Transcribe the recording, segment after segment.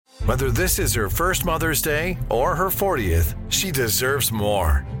Whether this is her first Mother's Day or her 40th, she deserves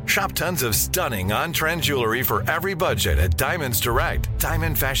more. Shop tons of stunning on-trend jewelry for every budget at Diamonds Direct.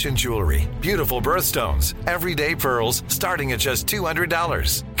 Diamond fashion jewelry, beautiful birthstones, everyday pearls starting at just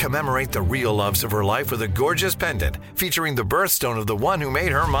 $200. Commemorate the real loves of her life with a gorgeous pendant featuring the birthstone of the one who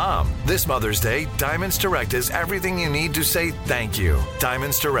made her mom. This Mother's Day, Diamonds Direct is everything you need to say thank you.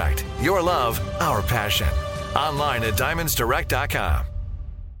 Diamonds Direct. Your love, our passion. Online at diamondsdirect.com.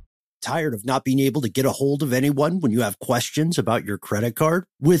 Tired of not being able to get a hold of anyone when you have questions about your credit card?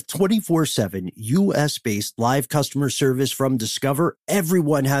 With 24/7 U.S.-based live customer service from Discover,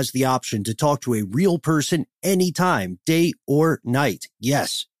 everyone has the option to talk to a real person anytime, day or night.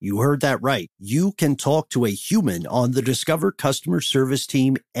 Yes, you heard that right. You can talk to a human on the Discover customer service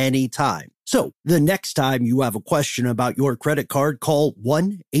team anytime. So the next time you have a question about your credit card, call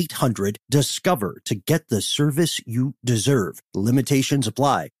 1-800-DISCOVER to get the service you deserve. Limitations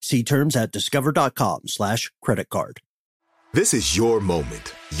apply. See terms at discover.com/credit card. This is your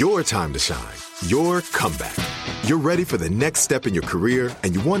moment, your time to shine, your comeback. You're ready for the next step in your career,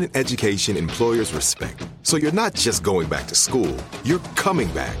 and you want an education employers respect. So you're not just going back to school, you're coming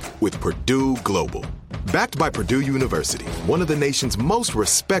back with Purdue Global. Backed by Purdue University, one of the nation's most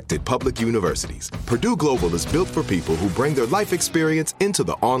respected public universities, Purdue Global is built for people who bring their life experience into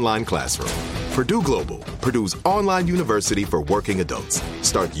the online classroom. Purdue Global, Purdue's online university for working adults.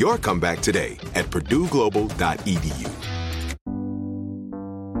 Start your comeback today at purdueglobal.edu.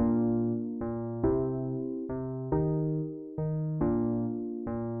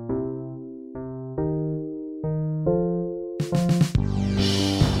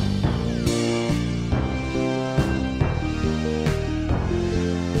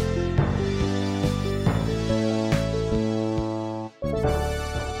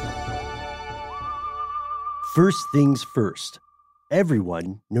 First things first,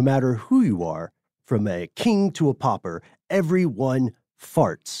 everyone, no matter who you are, from a king to a pauper, everyone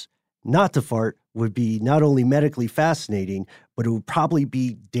farts. Not to fart would be not only medically fascinating, but it would probably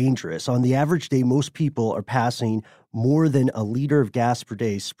be dangerous. On the average day, most people are passing more than a liter of gas per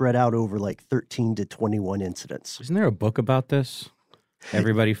day spread out over like 13 to 21 incidents. Isn't there a book about this?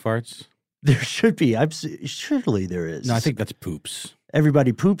 Everybody farts? There should be. Surely there is. No, I think that's Poops.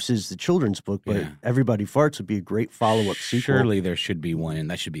 Everybody Poops is the children's book, but Everybody Farts would be a great follow-up sequel. Surely there should be one, and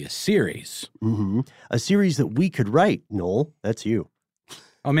that should be a series. Mm-hmm. A series that we could write, Noel. That's you.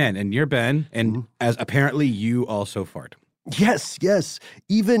 Oh, man, and you're Ben, and as apparently you also fart. Yes.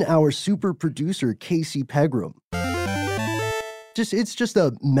 Even our super producer, Casey Pegram. It's just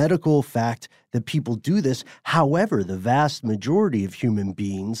a medical fact that people do this. However, the vast majority of human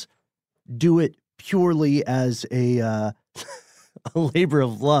beings do it purely as a labor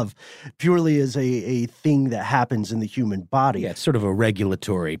of love, purely as a thing that happens in the human body. Yeah, it's sort of a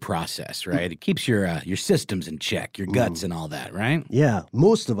regulatory process, right? It keeps your systems in check, your guts and all that, right? Yeah,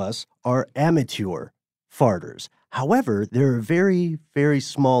 most of us are amateur farters. However, there are a very, very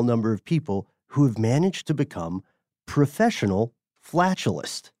small number of people who have managed to become professional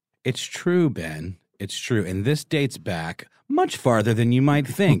flatulists. It's true, Ben. It's true. And this dates back much farther than you might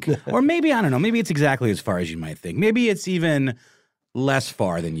think. Or maybe, I don't know, maybe it's exactly as far as you might think. Maybe it's even less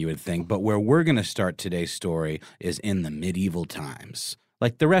far than you would think. But where we're going to start today's story is in the medieval times.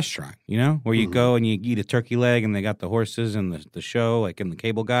 Like the restaurant, you know, where you go and you eat a turkey leg and they got the horses and the show, like in The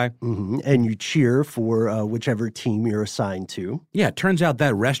Cable Guy. And you cheer for whichever team you're assigned to. Yeah, it turns out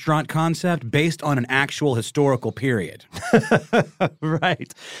that restaurant concept based on an actual historical period.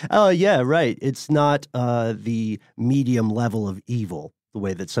 Right. Oh, yeah, right. It's not the medium level of evil, the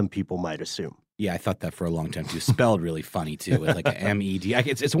way that some people might assume. Yeah, I thought that for a long time, too. Spelled really funny, too, with like a M-E-D.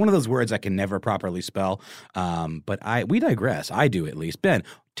 It's one of those words I can never properly spell, but we digress. I do, at least. Ben,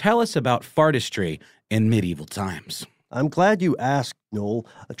 tell us about fartistry in medieval times. I'm glad you asked, Noel.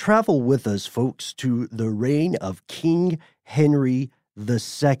 Travel with us, folks, to the reign of King Henry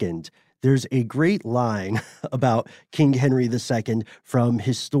II. There's a great line about King Henry II from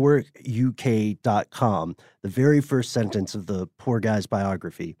historicuk.com, the very first sentence of the poor guy's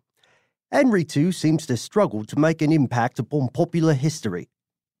biography. Henry II seems to struggle to make an impact upon popular history.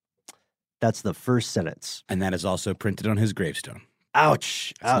 That's the first sentence. And that is also printed on his gravestone.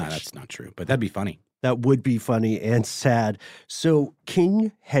 Ouch. That's not true, but that'd be funny. That would be funny and sad. So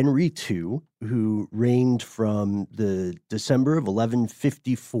King Henry II, who reigned from the December of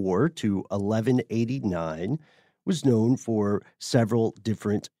 1154 to 1189, was known for several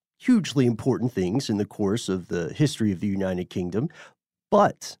different hugely important things in the course of the history of the United Kingdom.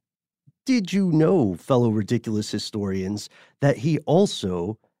 But did you know, fellow ridiculous historians, that he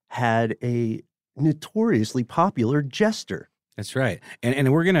also had a notoriously popular jester? That's right.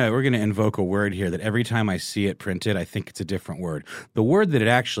 And we're gonna invoke a word here that every time I see it printed, I think it's a different word. The word that it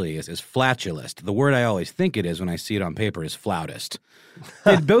actually is flatulist. The word I always think it is when I see it on paper is flautist.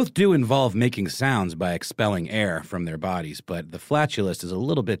 They both do involve making sounds by expelling air from their bodies, but the flatulist is a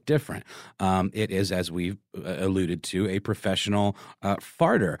little bit different. It is, as we've alluded to, a professional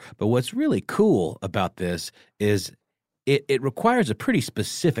farter. But what's really cool about this is it requires a pretty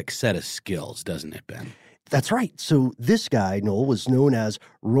specific set of skills, doesn't it, Ben? That's right. So this guy, Noel, was known as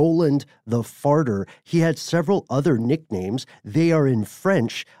Roland the Farter. He had several other nicknames. They are in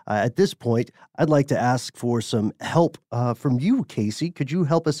French. At this point, I'd like to ask for some help from you, Casey. Could you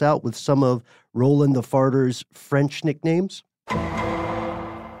help us out with some of Roland the Farter's French nicknames?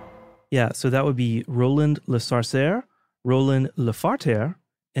 Yeah, so that would be Roland le Sarceur, Roland le Farter,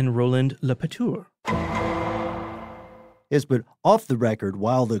 and Roland le Péteur. Yes, but off the record,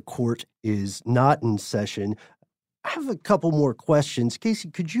 while the court is not in session, I have a couple more questions. Casey,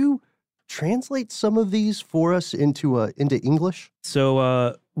 could you translate some of these for us into English?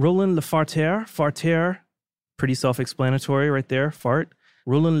 So Roland le Farter, Farter, pretty self-explanatory right there, fart.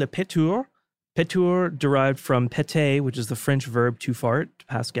 Roland le Péteur, Péteur derived from péter, which is the French verb to fart, to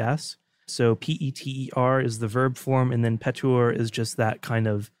pass gas. So P-E-T-E-R is the verb form, and then Péteur is just that kind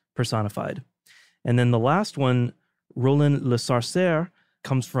of personified. And then the last one, Roland le Sarceur,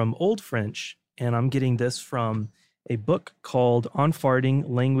 comes from Old French, and I'm getting this from a book called On Farting,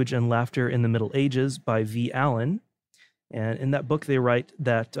 Language and Laughter in the Middle Ages by V. Allen. And in that book, they write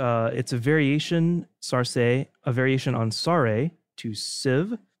that it's a variation, sarce, a variation on sare, to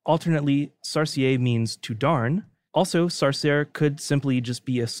sieve. Alternately, sarcier means to darn. Also, sarcere could simply just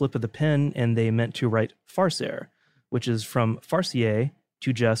be a slip of the pen, and they meant to write farcer, which is from farcier,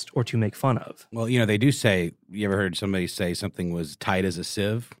 to jest or to make fun of. Well, they do say, you ever heard somebody say something was tight as a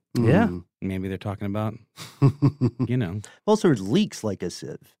sieve? Yeah. Maybe they're talking about, Also, it leaks like a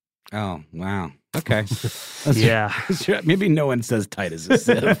sieve. Oh, wow. Okay. Yeah. Maybe no one says tight as a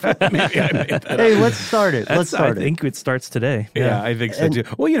sieve. Maybe I made that Hey, up. let's start it. I think it starts today. Yeah, I think so too.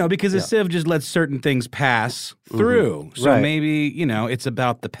 Well, because a sieve just lets certain things pass through. So Right. maybe, it's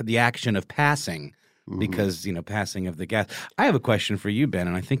about the action of passing. Because, passing of the gas. I have a question for you, Ben,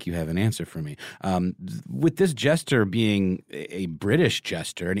 and I think you have an answer for me. With this jester being a British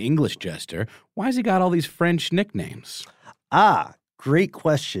jester, an English jester, why has he got all these French nicknames? Great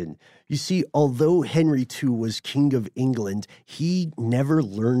question. You see, although Henry II was King of England, he never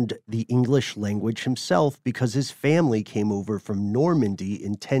learned the English language himself because his family came over from Normandy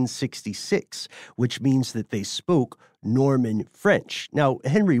in 1066, which means that they spoke Norman French. Now,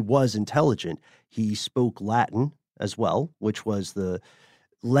 Henry was intelligent. He spoke Latin as well, which was the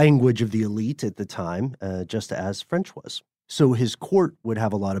language of the elite at the time, just as French was. So his court would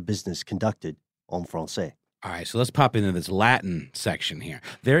have a lot of business conducted en français. All right, so let's pop into this Latin section here.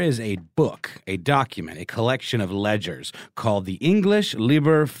 There is a book, a document, a collection of ledgers called the English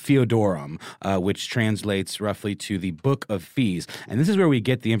Liber Feodorum, which translates roughly to the Book of Fees. And this is where we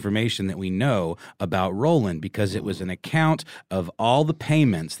get the information that we know about Roland, because it was an account of all the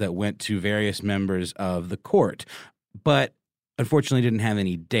payments that went to various members of the court. But unfortunately didn't have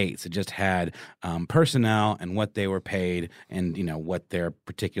any dates. It just had personnel and what they were paid and, what their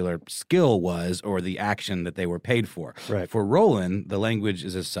particular skill was or the action that they were paid for. Right. For Roland, the language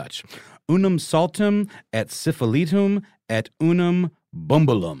is as such. Unum saltum et syphilitum et unum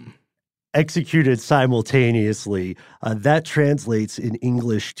bumbulum. Executed simultaneously. That translates in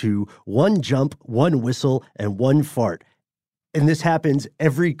English to one jump, one whistle, and one fart. And this happens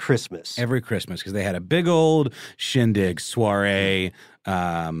every Christmas. Every Christmas, because they had a big old shindig, soiree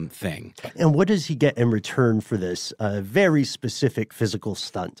thing. And what does he get in return for this very specific physical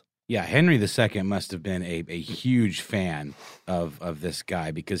stunt? Yeah, Henry II must have been a huge fan of this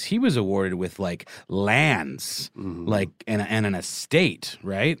guy because he was awarded with lands, and an estate,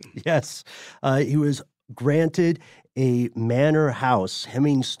 right? Yes. He was granted a manor house,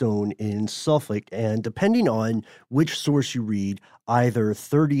 Hemmingstone in Suffolk, and depending on which source you read, either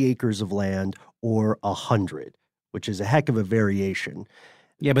 30 acres of land or 100, which is a heck of a variation.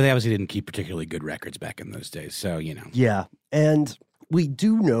 Yeah, but they obviously didn't keep particularly good records back in those days, so, Yeah, and we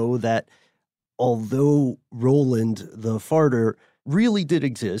do know that although Roland the Farter really did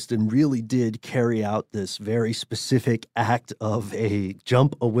exist and really did carry out this very specific act of a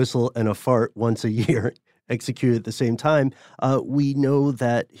jump, a whistle, and a fart once a year, executed at the same time, we know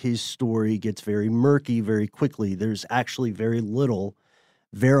that his story gets very murky very quickly. There's actually very little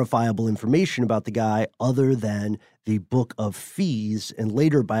verifiable information about the guy other than the Book of Fees, and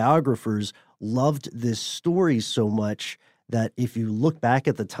later biographers loved this story so much that if you look back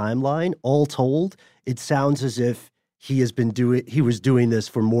at the timeline, all told, it sounds as if he was doing this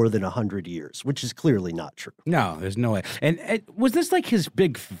for more than 100 years, which is clearly not true. No, there's no way. And was this like his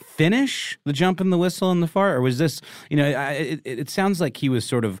big finish, the jump and the whistle and the fart? Or was this, it sounds like he was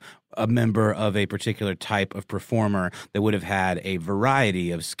sort of a member of a particular type of performer that would have had a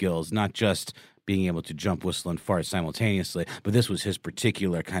variety of skills, not just being able to jump, whistle, and fart simultaneously, but this was his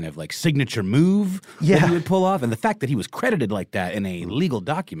particular kind of like signature move that he would pull off. And the fact that he was credited like that in a legal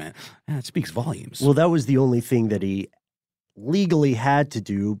document, it speaks volumes. Well, that was the only thing that he legally had to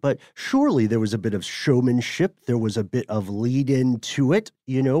do, but surely there was a bit of showmanship. There was a bit of lead into it,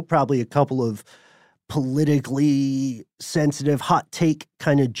 probably a couple of politically sensitive hot take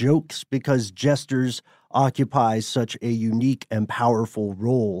kind of jokes because jesters occupy such a unique and powerful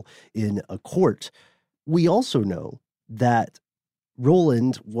role in a court. We also know that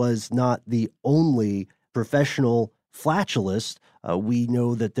Roland was not the only professional flatulist. We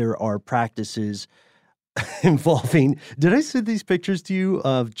know that there are practices involving, did I send these pictures to you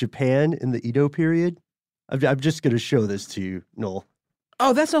of Japan in the Edo period? I'm just going to show this to you, Noel.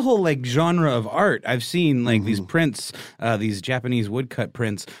 Oh, that's a whole like genre of art. I've seen like these prints, these Japanese woodcut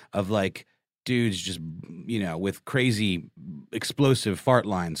prints of like dudes just, with crazy explosive fart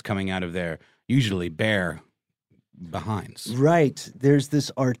lines coming out of their usually bare behinds. Right. There's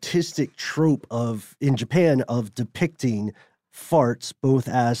this artistic trope in Japan of depicting farts both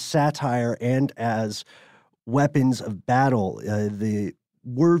as satire and as weapons of battle. The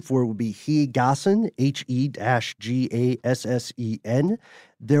word for it would be Higassen, He-Gassen.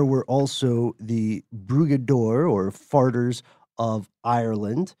 There were also the Brugador, or farters of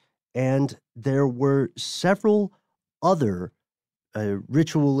Ireland, and there were several other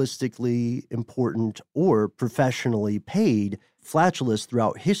ritualistically important or professionally paid flatulists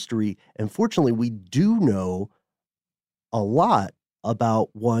throughout history. And fortunately, we do know a lot about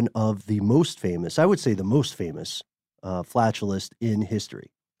one of the most famous, I would say the most famous flatulist in history.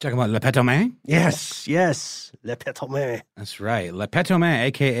 Talking about Le Pétomé? Yes, Le Pétomé. That's right. Le Pétomé,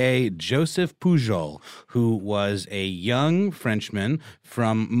 a.k.a. Joseph Pujol, who was a young Frenchman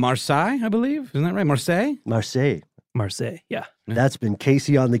from Marseille, I believe. Isn't that right? Marseille, yeah. That's been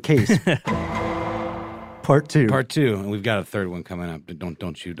Casey on the case. Part two. And we've got a third one coming up.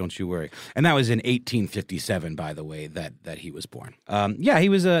 Don't you worry. And that was in 1857, by the way, that he was born. He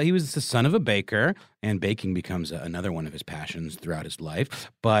was the son of a baker, and baking becomes another one of his passions throughout his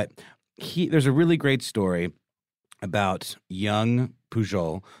life. But there's a really great story about young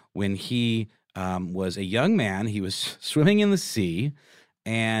Pujol when he was a young man. He was swimming in the sea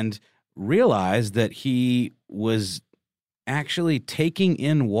and realized that he was actually taking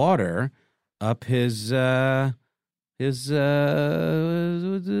in water up his anus?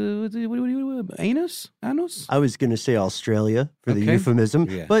 I was going to say Australia for the euphemism,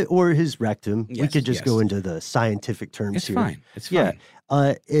 or his rectum. Yes, we could just go into the scientific terms here. It's fine.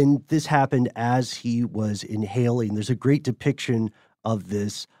 And this happened as he was inhaling. There's a great depiction of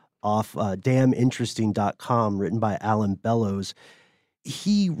this off daminteresting.com written by Alan Bellows.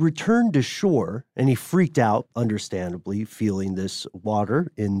 He returned to shore and he freaked out, understandably, feeling this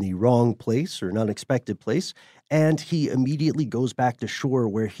water in the wrong place or an unexpected place. And he immediately goes back to shore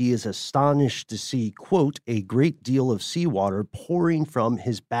where he is astonished to see, quote, a great deal of seawater pouring from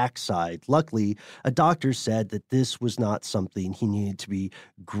his backside. Luckily, a doctor said that this was not something he needed to be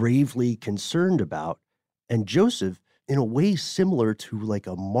gravely concerned about. And Joseph, in a way similar to like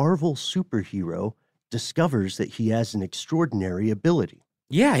a Marvel superhero, discovers that he has an extraordinary ability.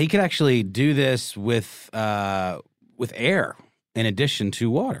 Yeah, he could actually do this with air in addition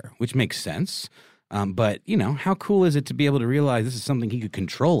to water, which makes sense. But, how cool is it to be able to realize this is something he could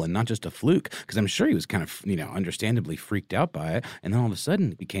control and not just a fluke? Because I'm sure he was kind of, understandably freaked out by it. And then all of a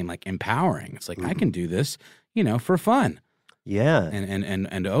sudden it became like empowering. It's like, I can do this, for fun. Yeah.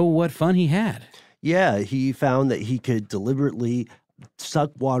 And oh, what fun he had. Yeah, he found that he could deliberately suck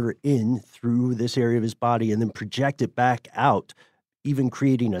water in through this area of his body and then project it back out, even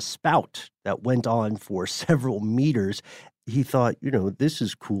creating a spout that went on for several meters. He thought, this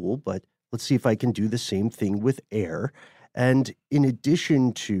is cool, but let's see if I can do the same thing with air. And in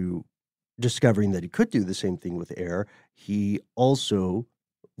addition to discovering that he could do the same thing with air, he also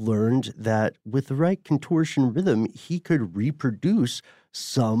learned that with the right contortion rhythm, he could reproduce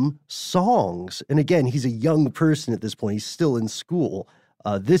some songs. And again, he's a young person at this point. He's still in school.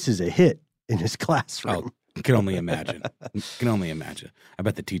 This is a hit in his classroom. Oh, can only imagine. I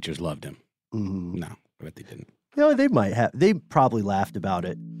bet the teachers loved him. Mm-hmm. No, I bet they didn't. They might have. They probably laughed about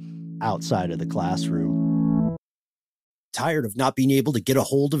it outside of the classroom. Tired of not being able to get a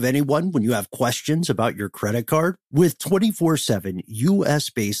hold of anyone when you have questions about your credit card? With 24/7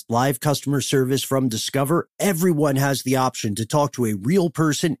 U.S.-based live customer service from Discover, everyone has the option to talk to a real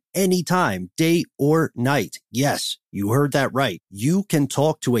person anytime, day or night. Yes, you heard that right. You can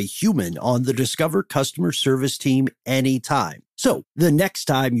talk to a human on the Discover customer service team anytime. So the next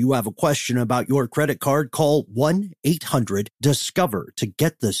time you have a question about your credit card, call 1-800-DISCOVER to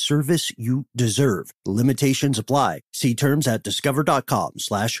get the service you deserve. Limitations apply. See terms at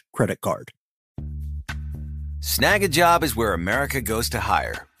discover.com/credit card. Snag a Job is where America goes to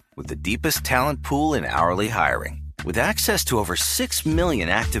hire, with the deepest talent pool in hourly hiring. With access to over 6 million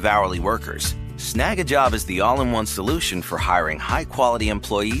active hourly workers, Snag a Job is the all-in-one solution for hiring high-quality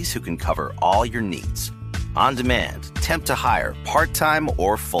employees who can cover all your needs. On demand, temp to hire, part-time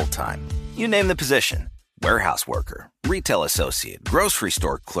or full-time. You name the position. Warehouse worker, retail associate, grocery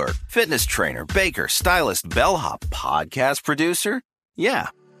store clerk, fitness trainer, baker, stylist, bellhop, podcast producer. Yeah,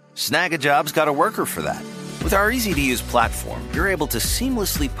 Snag a Job's got a worker for that. With our easy-to-use platform, you're able to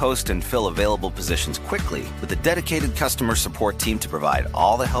seamlessly post and fill available positions quickly with a dedicated customer support team to provide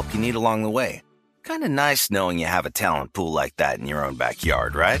all the help you need along the way. Kind of nice knowing you have a talent pool like that in your own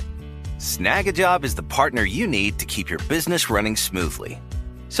backyard, right? Snag a Job is the partner you need to keep your business running smoothly.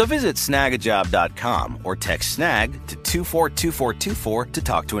 So visit snagajob.com or text snag to 242424 to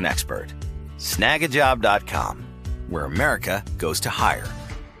talk to an expert. Snagajob.com, where America goes to hire.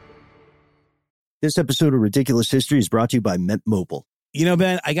 This episode of Ridiculous History is brought to you by Mint Mobile. You know,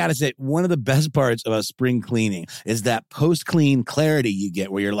 Ben, I got to say, one of the best parts about spring cleaning is that post-clean clarity you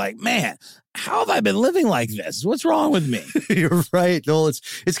get where you're like, man, how have I been living like this? What's wrong with me? You're right, Noel.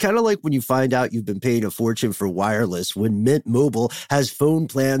 It's kind of like when you find out you've been paying a fortune for wireless when Mint Mobile has phone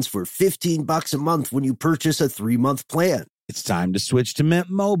plans for $15 a month when you purchase a 3-month plan. It's time to switch to Mint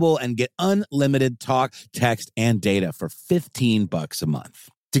Mobile and get unlimited talk, text, and data for $15 a month.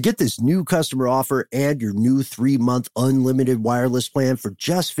 To get this new customer offer and your new 3-month unlimited wireless plan for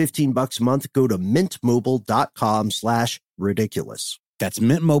just $15 a month, go to mintmobile.com/ridiculous. That's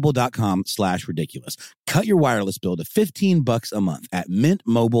mintmobile.com/ridiculous. Cut your wireless bill to $15 a month at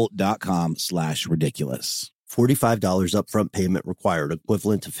mintmobile.com/ridiculous. $45 upfront payment required,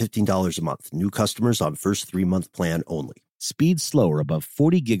 equivalent to $15 a month. New customers on first 3-month plan only. Speed slower above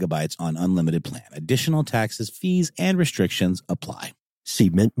 40 gigabytes on unlimited plan. Additional taxes, fees, and restrictions apply.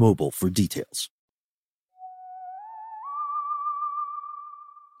 See Mint Mobile for details.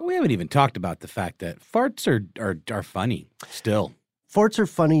 We haven't even talked about the fact that farts are funny still. Farts are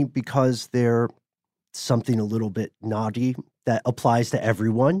funny because they're something a little bit naughty that applies to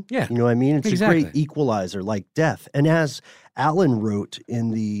everyone. Yeah. You know what I mean? It's exactly. a great equalizer like death. And as Alan wrote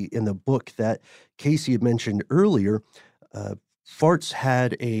in the book that Casey had mentioned earlier, farts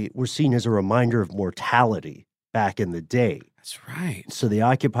were seen as a reminder of mortality back in the day. That's right. So they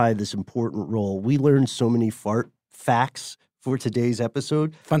occupy this important role. We learned so many fart facts for today's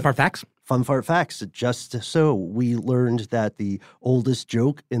episode. Fun fart facts? Fun fart facts. Just so we learned that the oldest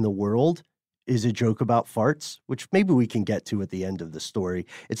joke in the world is a joke about farts, which maybe we can get to at the end of the story.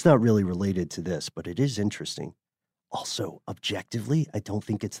 It's not really related to this, but it is interesting. Also, objectively, I don't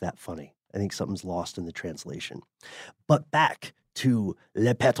think it's that funny. I think something's lost in the translation. But back to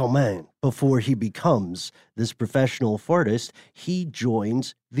Le Pétoman. Before he becomes this professional fartist, he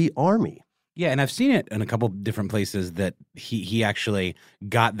joins the army. Yeah, and I've seen it in a couple different places that he actually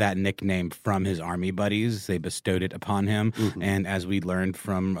got that nickname from his army buddies. They bestowed it upon him. Mm-hmm. And as we learned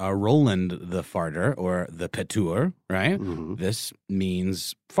from Roland the Farter, or the Péteur, right? Mm-hmm. This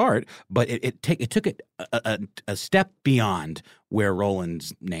means fart. But it took it a step beyond where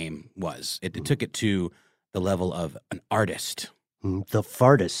Roland's name was. It took it to the level of an artist. The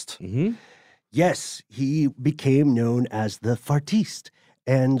fartist. Mm-hmm. Yes, he became known as the fartiste.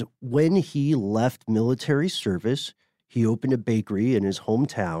 And when he left military service, he opened a bakery in his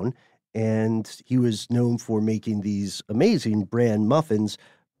hometown, and he was known for making these amazing bran muffins,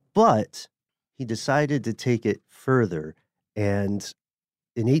 but he decided to take it further. And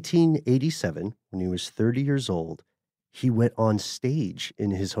in 1887, when he was 30 years old, he went on stage in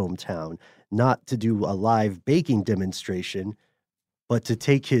his hometown, not to do a live baking demonstration, but to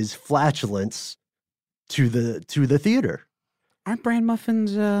take his flatulence to the theater. Aren't bran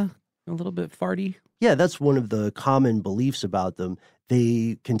muffins a little bit farty? Yeah, that's one of the common beliefs about them.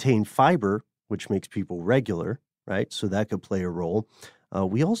 They contain fiber, which makes people regular, right? So that could play a role.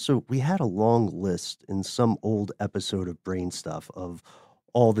 We had a long list in some old episode of Brain Stuff of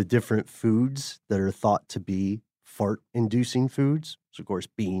all the different foods that are thought to be fart-inducing foods. So, of course,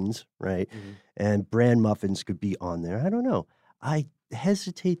 beans, right? Mm-hmm. And bran muffins could be on there. I don't know. I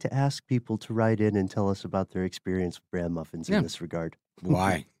hesitate to ask people to write in and tell us about their experience with bran muffins in this regard.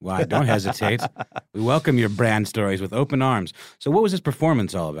 Why? Don't hesitate. We welcome your brand stories with open arms. So what was this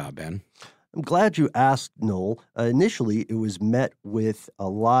performance all about, Ben? I'm glad you asked, Noel. Initially, it was met with a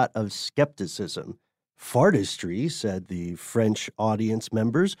lot of skepticism. Fartistry, said the French audience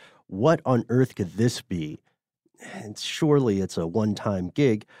members. What on earth could this be? And surely it's a one-time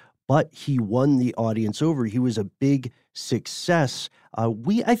gig, but he won the audience over. He was a big success.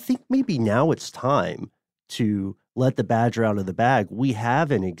 I think maybe now it's time to let the badger out of the bag. We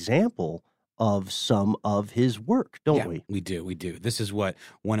have an example of some of his work, don't we? We do. This is what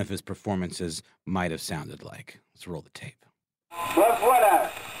one of his performances might have sounded like. Let's roll the tape. Voilà.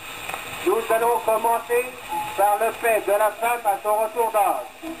 Nous allons commencer par le fait de la femme à son retour d'âge.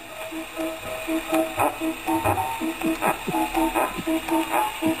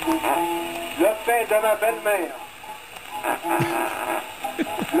 Le fait de ma belle-mère.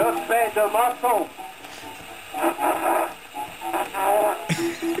 Le fait de ma son.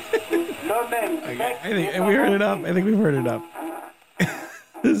 I think we've heard it up.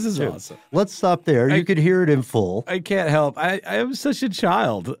 This is awesome. Let's stop there. You could hear it in full. I can't help. I am such a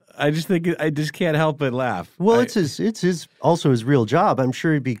child. I just can't help but laugh. Well, it's his also his real job. I'm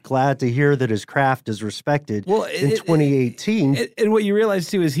sure he'd be glad to hear that his craft is respected in 2018. And what you realize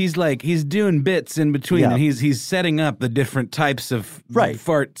too is he's doing bits in between, and he's setting up the different types of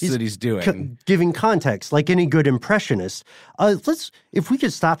farts that he's doing, giving context like any good impressionist. If we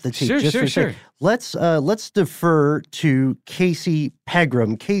could stop the tape just for a second. Let's defer to Casey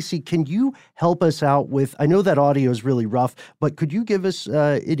Pegram. Casey, can you help us out with? I know that audio is really rough, but could you give us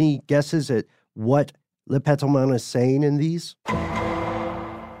any guesses at what Le Pétomane is saying in these?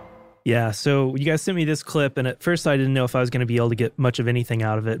 Yeah, so you guys sent me this clip, and at first I didn't know if I was going to be able to get much of anything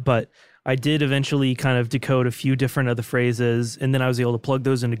out of it, but I did eventually kind of decode a few different of the phrases, and then I was able to plug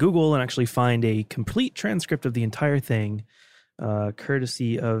those into Google and actually find a complete transcript of the entire thing,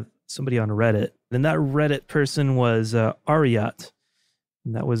 courtesy of somebody on Reddit. And that Reddit person was Ariat,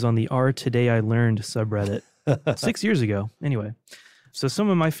 and that was on the R Today I Learned subreddit 6 years ago. Anyway, so some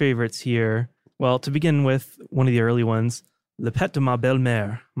of my favorites here. Well, to begin with, one of the early ones, Le pet de ma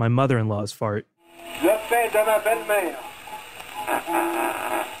belle-mère, my mother-in-law's fart. Le fait de ma belle-mère.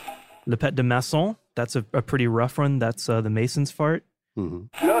 Le pet de maçon, that's a pretty rough one. That's the mason's fart. Mm-hmm.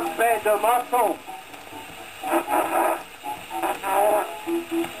 Le fait de maçon.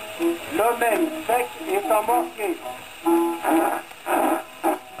 Le même sec est manqué.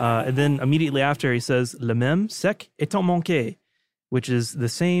 And then immediately after he says, Le même sec étant manqué, which is the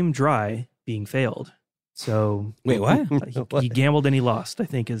same dry being failed. So wait, what? He gambled and he lost, I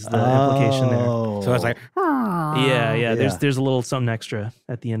think, is the implication there. So it's like, yeah. There's a little something extra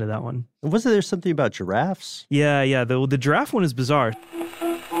at the end of that one. Wasn't there something about giraffes? Yeah. The giraffe one is bizarre.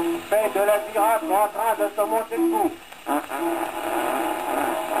 Fait de la girafe en train de se monter debout.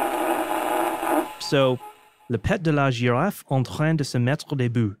 So, le pet de la girafe en train de se mettre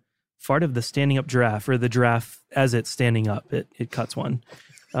debout. Fart of the standing up giraffe, or the giraffe as it's standing up. It cuts one.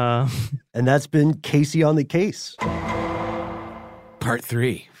 And that's been Casey on the Case. Part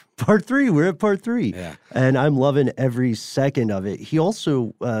 3. Part 3. We're at part 3. Yeah. And I'm loving every second of it. He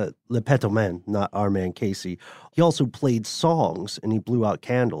also, Le Pétomane, not our man Casey, he also played songs and he blew out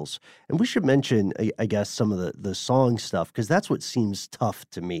candles. And we should mention, I guess, some of the song stuff, because that's what seems tough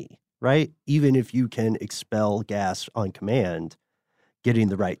to me, right? Even if you can expel gas on command, getting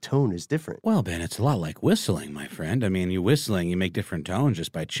the right tone is different. Well, Ben, it's a lot like whistling, my friend. I mean, you whistling, you make different tones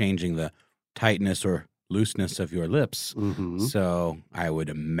just by changing the tightness or looseness of your lips. Mm-hmm. So I would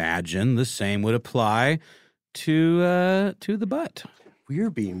imagine the same would apply to the butt. We're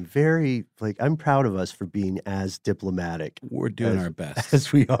being very, I'm proud of us for being as diplomatic. We're doing our best.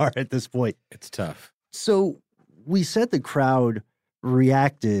 As we are at this point. It's tough. So we said the crowd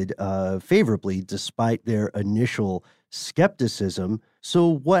reacted favorably despite their initial skepticism.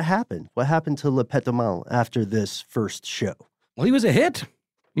 So what happened? What happened to Le Pétomane after this first show? Well, he was a hit.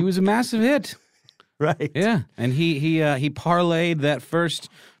 He was a massive hit. Right. Yeah. And he parlayed that first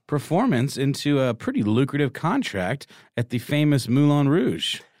performance into a pretty lucrative contract at the famous Moulin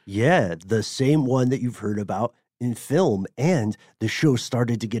Rouge. Yeah, the same one that you've heard about in film. And the show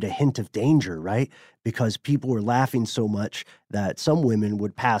started to get a hint of danger, right? Because people were laughing so much that some women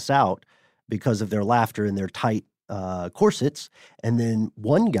would pass out because of their laughter and their tight corsets. And then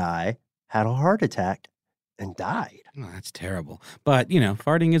one guy had a heart attack and died. Oh, that's terrible. But,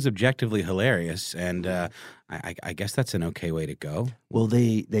 farting is objectively hilarious. And I guess that's an okay way to go. Well,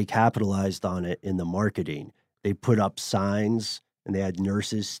 they capitalized on it in the marketing. They put up signs and they had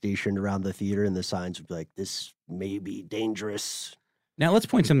nurses stationed around the theater, and the signs would be like, this may be dangerous. Now, let's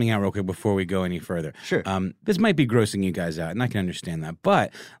point something out real quick before we go any further. Sure. This might be grossing you guys out, and I can understand that.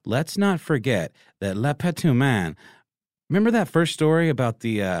 But let's not forget that Le Petit Man, remember that first story about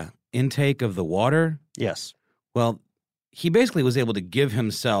the intake of the water? Yes. Well, he basically was able to give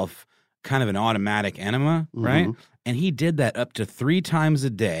himself kind of an automatic enema, right? And he did that up to 3 times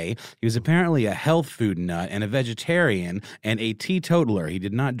a day. He was apparently a health food nut and a vegetarian and a teetotaler. He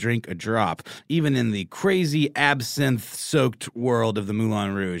did not drink a drop, even in the crazy absinthe-soaked world of the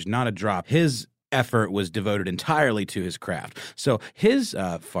Moulin Rouge, not a drop. His effort was devoted entirely to his craft. So his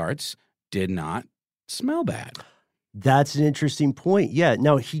farts did not smell bad. That's an interesting point. Yeah.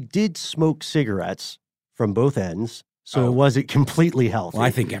 Now, he did smoke cigarettes from both ends, so it wasn't completely healthy. Well,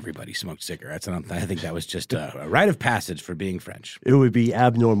 I think everybody smoked cigarettes. I think that was just a rite of passage for being French. It would be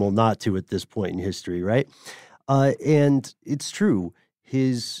abnormal not to at this point in history, right? And it's true.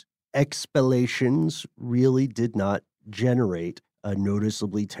 His exhalations really did not generate a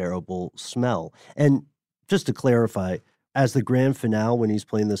noticeably terrible smell. And just to clarify, as the grand finale, when he's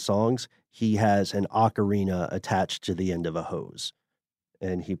playing the songs, he has an ocarina attached to the end of a hose.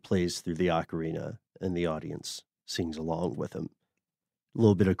 And he plays through the ocarina, and the audience sings along with him. A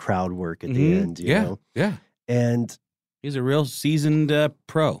little bit of crowd work at the end, you know? Yeah. And he's a real seasoned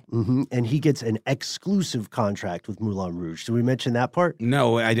pro. And he gets an exclusive contract with Moulin Rouge. Did we mention that part?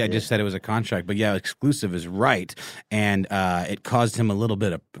 No, I just said it was a contract. But yeah, exclusive is right. And it caused him a little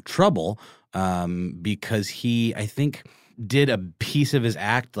bit of trouble because he, I think, did a piece of his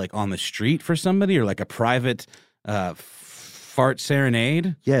act like on the street for somebody or like a private fart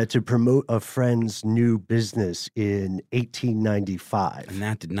serenade. Yeah, to promote a friend's new business in 1895. And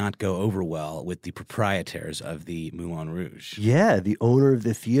that did not go over well with the proprietors of the Moulin Rouge. Yeah, the owner of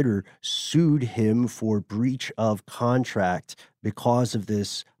the theater sued him for breach of contract because of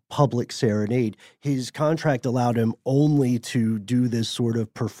this public serenade. His contract allowed him only to do this sort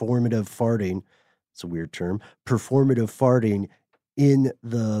of performative farting. It's a weird term. Performative farting in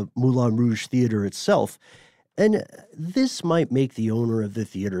the Moulin Rouge theater itself. And this might make the owner of the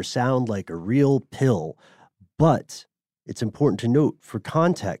theater sound like a real pill, but it's important to note for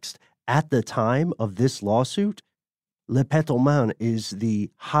context, at the time of this lawsuit, Le Petit Man is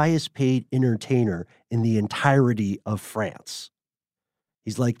the highest paid entertainer in the entirety of France.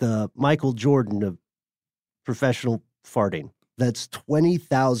 He's like the Michael Jordan of professional farting. That's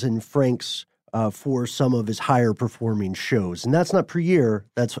 20,000 francs for some of his higher performing shows. And that's not per year,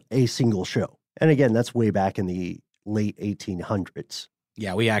 that's a single show. And again, that's way back in the late 1800s.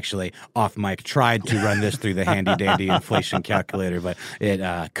 Yeah, we actually, off mic, tried to run this through the handy-dandy inflation calculator, but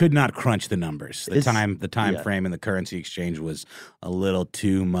it could not crunch the numbers. The time frame and the currency exchange was a little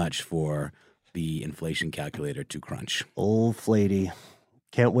too much for the inflation calculator to crunch. Old Flatey.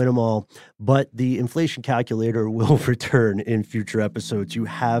 Can't win them all. But the inflation calculator will return in future episodes. You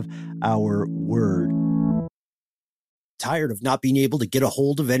have our word. Tired of not being able to get a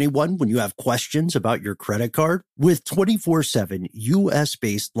hold of anyone when you have questions about your credit card? With 24/7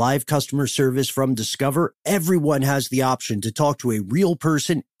 U.S.-based live customer service from Discover, everyone has the option to talk to a real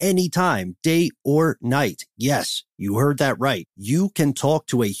person anytime, day or night. Yes, you heard that right. You can talk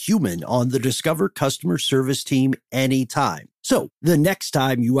to a human on the Discover customer service team anytime. So the next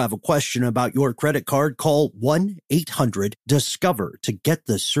time you have a question about your credit card, call 1-800-DISCOVER to get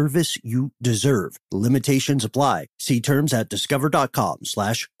the service you deserve. Limitations apply. See terms at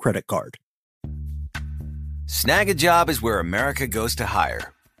discover.com/creditcard. Snag a Job is where America goes to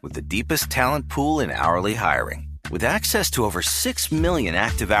hire, with the deepest talent pool in hourly hiring. With access to over 6 million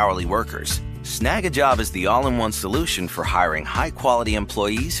active hourly workers, Snag a Job is the all-in-one solution for hiring high-quality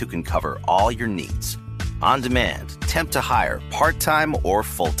employees who can cover all your needs. On demand, temp to hire, part-time or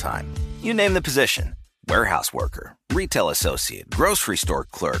full-time. You name the position. Warehouse worker, retail associate, grocery store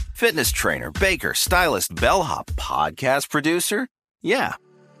clerk, fitness trainer, baker, stylist, bellhop, podcast producer. Yeah,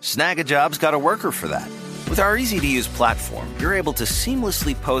 Snag a Job's got a worker for that. With our easy-to-use platform, you're able to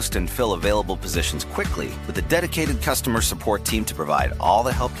seamlessly post and fill available positions quickly with a dedicated customer support team to provide all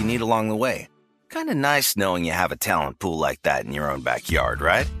the help you need along the way. Kind of nice knowing you have a talent pool like that in your own backyard,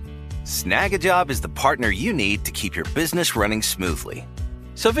 right? Snag a Job is the partner you need to keep your business running smoothly.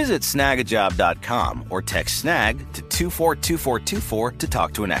 So visit snagajob.com or text snag to 242424 to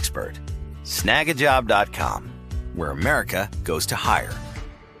talk to an expert. Snagajob.com, where America goes to hire.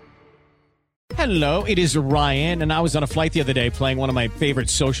 Hello, it is Ryan, and I was on a flight the other day playing one of my favorite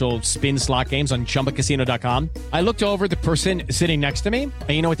social spin slot games on ChumbaCasino.com. I looked over at the person sitting next to me, and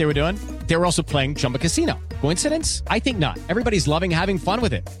you know what they were doing? They were also playing Chumba Casino. Coincidence? I think not. Everybody's loving having fun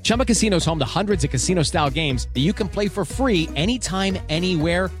with it. Chumba Casino is home to hundreds of casino-style games that you can play for free anytime,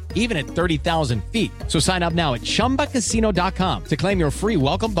 anywhere, even at 30,000 feet. So sign up now at ChumbaCasino.com to claim your free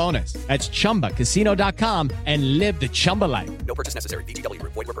welcome bonus. That's ChumbaCasino.com and live the Chumba life. No purchase necessary. VGW.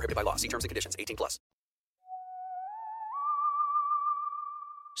 Void where prohibited by law. See terms and conditions. 18+.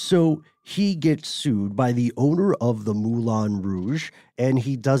 So he gets sued by the owner of the Moulin Rouge, and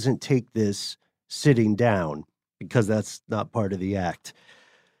he doesn't take this sitting down because that's not part of the act.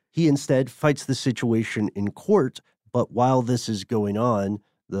 He instead fights the situation in court, but while this is going on,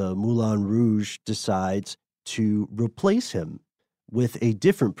 the Moulin Rouge decides to replace him with a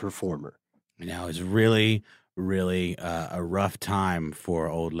different performer. Now, it's really a rough time for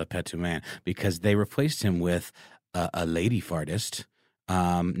old Le Pétomane because they replaced him with a lady fartist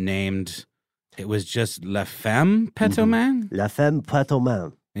named, it was just La Femme Pétomane? La Femme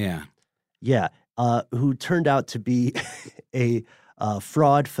Pétomane. Yeah. Yeah, who turned out to be a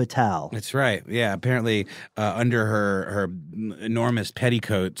fraud fatale. That's right. Yeah, apparently under her enormous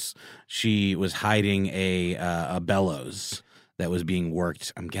petticoats, she was hiding a bellows that was being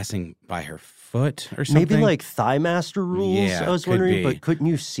worked, I'm guessing, by her foot or something. Maybe like Thigh Master rules, Yeah, I was could wondering, be. but couldn't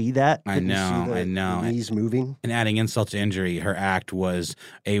you see that? I Couldn't you know, see I know. the knees moving? And adding insult to injury, her act was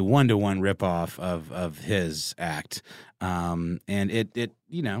a 1-to-1 ripoff of his act. And it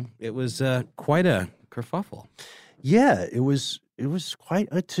was quite a kerfuffle. Yeah, it was quite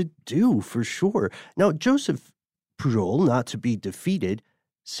a to-do for sure. Now, Joseph Pujol, not to be defeated,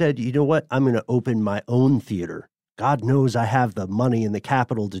 said, you know what, I'm going to open my own theater. God knows I have the money and the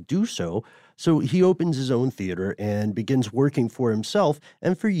capital to do so. So he opens his own theater and begins working for himself.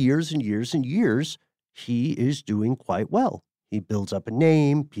 And for years and years and years, he is doing quite well. He builds up a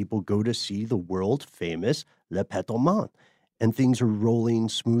name. People go to see the world-famous Le Pétomane. And things are rolling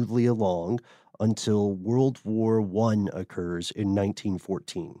smoothly along until World War I occurs in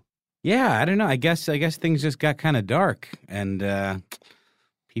 1914. Yeah, I don't know. I guess things just got kind of dark, and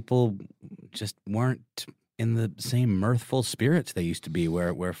people just weren't in the same mirthful spirits they used to be,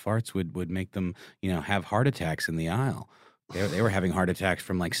 where farts would make them, have heart attacks in the aisle. They were having heart attacks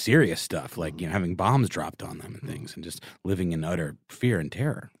from like serious stuff, like having bombs dropped on them and things, and just living in utter fear and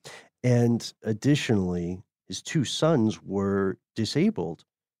terror. And additionally, his two sons were disabled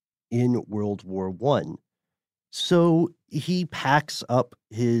in World War I. So he packs up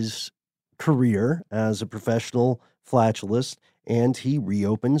his career as a professional flatulist and he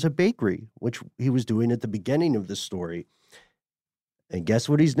reopens a bakery, which he was doing at the beginning of the story. And guess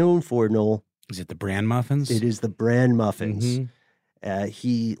what he's known for, Noel? Is it the bran muffins? It is the bran muffins. Mm-hmm.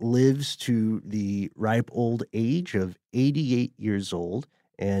 He lives to the ripe old age of 88 years old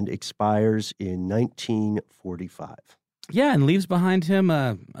and expires in 1945. Yeah, and leaves behind him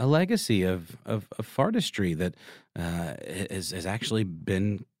a legacy of fartistry that has actually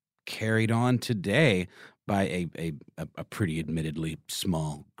been carried on today by a pretty admittedly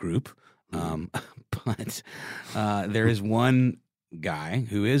small group. But there is one guy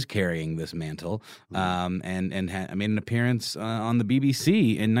who is carrying this mantle and made an appearance on the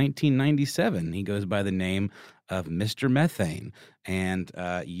BBC in 1997. He goes by the name of Mr. Methane and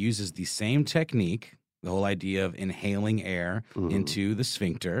uses the same technique, the whole idea of inhaling air into the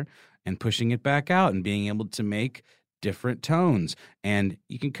sphincter and pushing it back out and being able to make different tones. And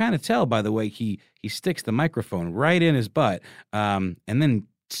you can kind of tell by the way he sticks the microphone right in his butt and then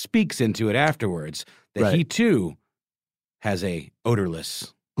speaks into it afterwards that he too has a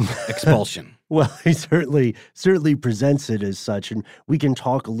odorless expulsion. Well, he certainly presents it as such, and we can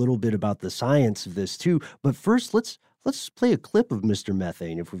talk a little bit about the science of this too. But first, let's play a clip of Mr.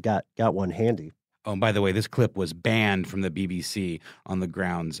 Methane if we've got one handy. Oh, and by the way, this clip was banned from the BBC on the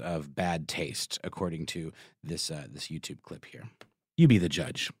grounds of bad taste, according to this YouTube clip here. You be the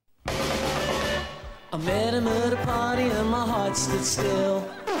judge. I met him at a party and my heart stood still.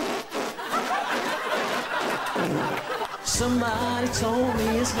 Somebody told me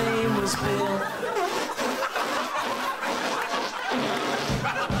his name was Bill.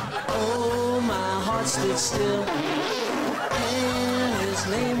 Oh, my heart stood still. And his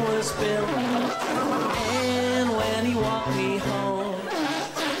name was Bill. And when he walked me home.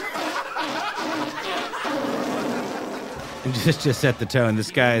 And just set the tone. This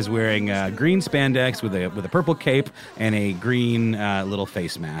guy is wearing green spandex with a purple cape and a green little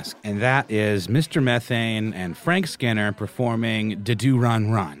face mask. And that is Mr. Methane and Frank Skinner performing Da Do Run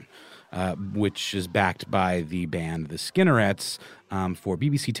Run, which is backed by the band The Skinnerettes for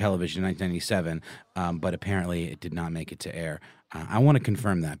BBC television in 1997. But apparently it did not make it to air. I want to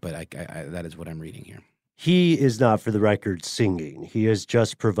confirm that, but I that is what I'm reading here. He is not, for the record, singing. He is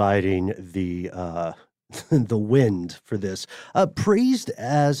just providing the the wind for this. Praised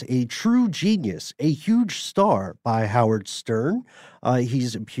as a true genius, a huge star by Howard Stern.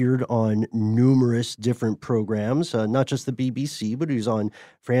 He's appeared on numerous different programs, not just the BBC, but he's on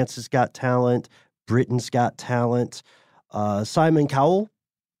France's Got Talent, Britain's Got Talent. Simon Cowell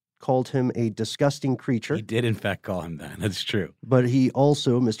called him a disgusting creature. He did, in fact, call him that. That's true. But he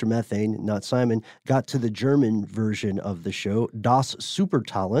also, Mr. Methane, not Simon, got to the German version of the show, Das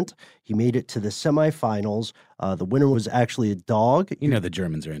Supertalent. He made it to the semifinals. The winner was actually a dog. You know the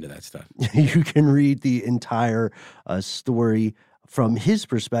Germans are into that stuff. You can read the entire story from his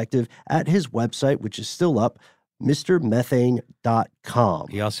perspective at his website, which is still up, MrMethane.com.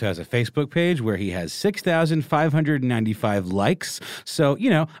 He also has a Facebook page where he has 6,595 likes. So,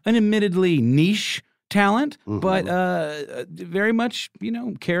 an admittedly niche talent, but very much,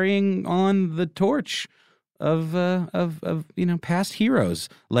 carrying on the torch of past heroes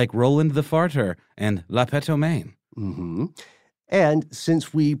like Roland the Farter and La Petomaine. Mm-hmm. And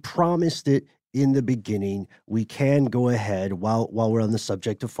since we promised it in the beginning, we can go ahead, while we're on the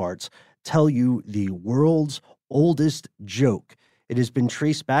subject of farts, tell you the world's oldest joke. It has been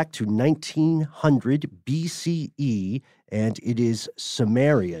traced back to 1900 BCE, and it is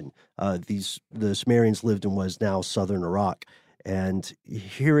Sumerian. The Sumerians lived in what is now southern Iraq. And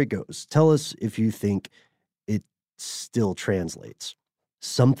here it goes. Tell us if you think it still translates.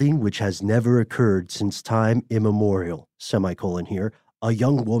 Something which has never occurred since time immemorial, semicolon here. A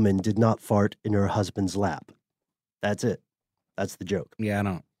young woman did not fart in her husband's lap. That's it. That's the joke. Yeah, I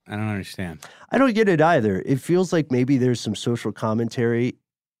don't understand. I don't get it either. It feels like maybe there's some social commentary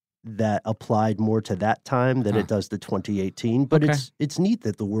that applied more to that time than it does to 2018. But it's neat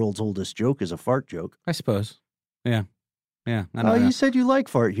that the world's oldest joke is a fart joke. I suppose. Yeah. I don't know. You said you like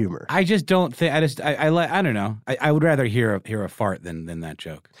fart humor. I just don't think. I don't know. I would rather hear a fart than that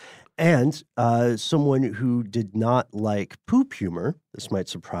joke. And someone who did not like poop humor, this might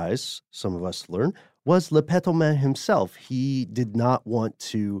surprise some of us to learn, was Le Petomaine himself. He did not want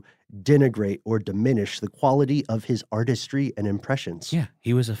to denigrate or diminish the quality of his artistry and impressions. Yeah,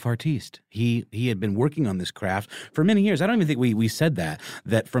 he was a fartiste. He had been working on this craft for many years. I don't even think we said that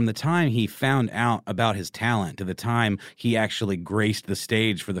from the time he found out about his talent to the time he actually graced the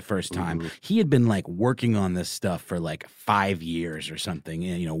stage for the first time, he had been working on this stuff for 5 years or something,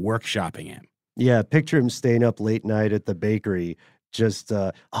 workshopping it. Yeah, picture him staying up late night at the bakery, just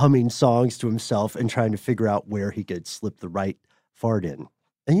humming songs to himself and trying to figure out where he could slip the right fart in.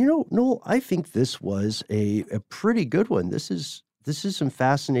 And Noel, I think this was a pretty good one. This is some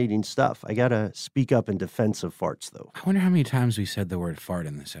fascinating stuff. I got to speak up in defense of farts, though. I wonder how many times we said the word fart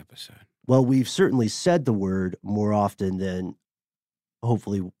in this episode. Well, we've certainly said the word more often than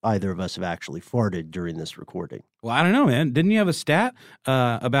hopefully either of us have actually farted during this recording. Well, I don't know, man. Didn't you have a stat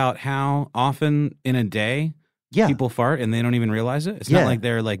about how often in a day people fart and they don't even realize it? It's not like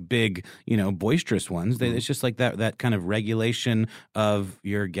they're big, boisterous ones. It's just that kind of regulation of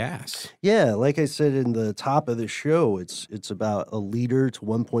your gas. Yeah, like I said in the top of the show, it's about 1 liter to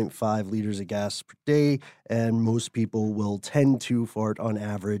 1.5 liters of gas per day, and most people will tend to fart on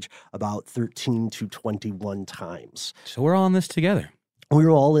average about 13 to 21 times. So we're all in this together.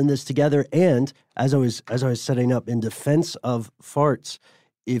 We're all in this together, and as I was setting up in defense of farts,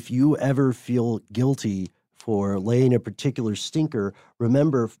 if you ever feel guilty for laying a particular stinker,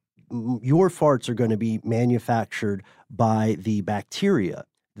 remember your farts are going to be manufactured by the bacteria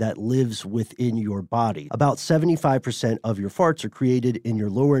that lives within your body. About 75% of your farts are created in your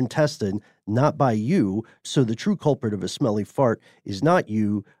lower intestine, not by you. So the true culprit of a smelly fart is not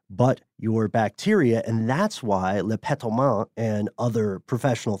you, but your bacteria. And that's why Le Petomaine and other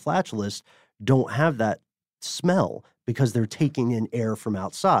professional flatulists don't have that smell, because they're taking in air from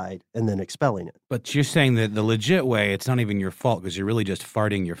outside and then expelling it. But you're saying that the legit way, it's not even your fault because you're really just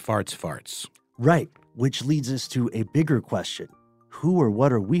farting your farts. Right, which leads us to a bigger question. Who or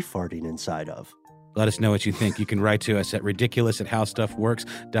what are we farting inside of? Let us know what you think. You can write to us at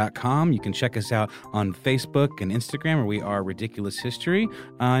ridiculous@howstuffworks.com. You can check us out on Facebook and Instagram, where we are Ridiculous History.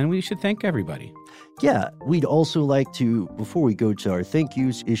 And we should thank everybody. Yeah, we'd also like to, before we go to our thank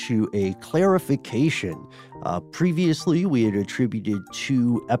yous, issue a clarification. Previously, we had attributed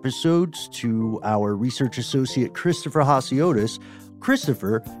 2 episodes to our research associate, Christopher Hasiotis.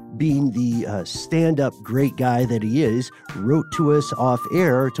 Christopher, being the stand-up great guy that he is, wrote to us off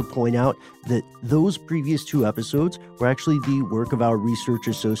air to point out that those previous 2 episodes were actually the work of our research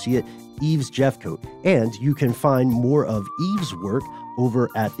associate, Eves Jeffcoat. And you can find more of Eves' work over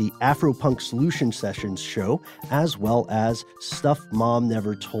at the Afropunk Solution Sessions show, as well as Stuff Mom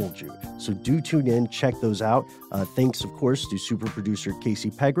Never Told You. So do tune in, check those out. Thanks, of course, to super producer Casey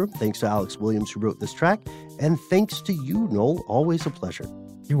Pegram. Thanks to Alex Williams, who wrote this track. And thanks to you, Noel. Always a pleasure.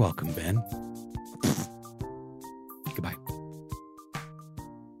 You're welcome, Ben. Goodbye.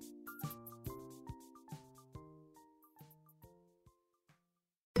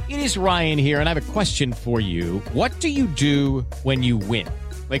 It is Ryan here, and I have a question for you. What do you do when you win?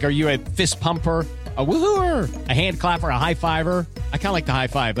 Like, are you a fist pumper, a woohooer, a hand clapper, a high fiver? I kind of like the high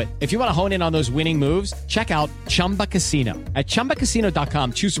five, but if you want to hone in on those winning moves, check out Chumba Casino. At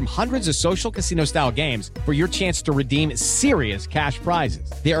ChumbaCasino.com, choose from hundreds of social casino-style games for your chance to redeem serious cash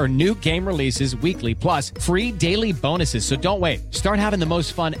prizes. There are new game releases weekly, plus free daily bonuses. So don't wait. Start having the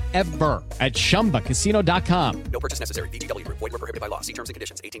most fun ever at ChumbaCasino.com. No purchase necessary. VGW. Void where prohibited by law. See terms and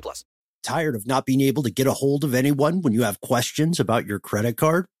conditions. 18+. Tired of not being able to get a hold of anyone when you have questions about your credit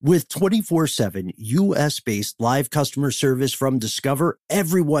card? With 24/7 U.S.-based live customer service from Discover,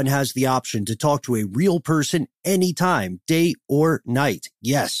 everyone has the option to talk to a real person anytime, day or night.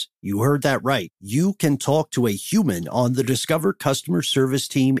 Yes, you heard that right. You can talk to a human on the Discover customer service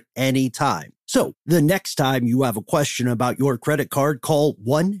team anytime. So the next time you have a question about your credit card, call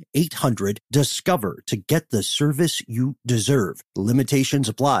 1-800-DISCOVER to get the service you deserve. Limitations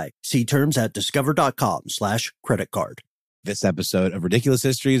apply. See terms at discover.com/credit card. This episode of Ridiculous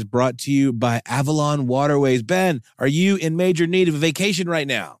History is brought to you by Avalon Waterways. Ben, are you in major need of a vacation right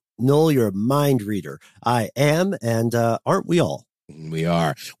now? Noel, you're a mind reader. I am, and aren't we all? We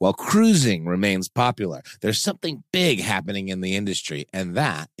are. While cruising remains popular, there's something big happening in the industry, and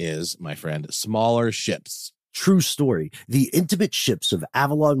that is, my friend, smaller ships. True story. The intimate ships of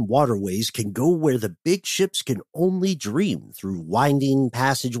Avalon Waterways can go where the big ships can only dream, through winding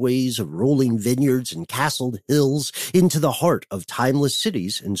passageways of rolling vineyards and castled hills into the heart of timeless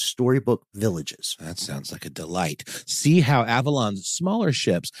cities and storybook villages. That sounds like a delight. See how Avalon's smaller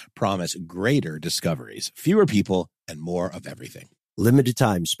ships promise greater discoveries, fewer people, and more of everything. Limited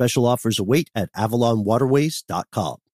time special offers await at AvalonWaterways.com.